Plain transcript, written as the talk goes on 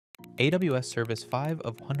AWS Service 5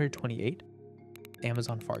 of 128,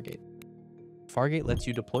 Amazon Fargate. Fargate lets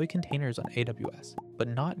you deploy containers on AWS, but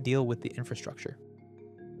not deal with the infrastructure.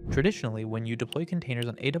 Traditionally, when you deploy containers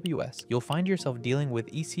on AWS, you'll find yourself dealing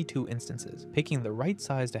with EC2 instances, picking the right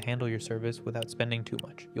size to handle your service without spending too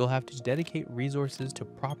much. You'll have to dedicate resources to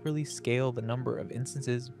properly scale the number of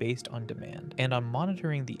instances based on demand, and on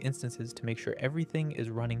monitoring the instances to make sure everything is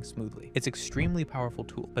running smoothly. It's an extremely powerful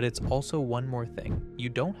tool, but it's also one more thing you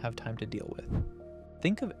don't have time to deal with.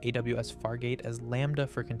 Think of AWS Fargate as Lambda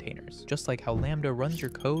for containers. Just like how Lambda runs your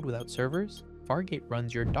code without servers, Fargate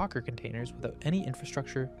runs your Docker containers without any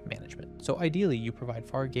infrastructure management. So ideally, you provide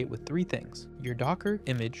Fargate with three things: your Docker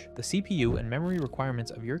image, the CPU and memory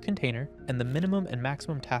requirements of your container, and the minimum and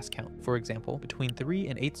maximum task count, for example, between 3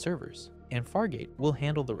 and 8 servers. And Fargate will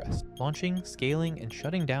handle the rest, launching, scaling, and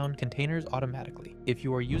shutting down containers automatically. If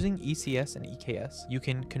you are using ECS and EKS, you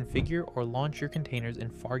can configure or launch your containers in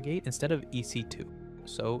Fargate instead of EC2.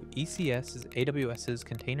 So ECS is AWS's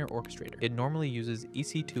container orchestrator. It normally uses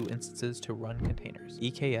EC2 instances to run containers.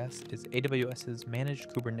 EKS is AWS's managed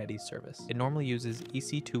Kubernetes service. It normally uses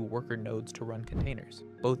EC2 worker nodes to run containers.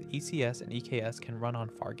 Both ECS and EKS can run on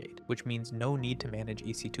Fargate, which means no need to manage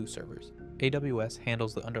EC2 servers. AWS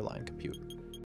handles the underlying compute.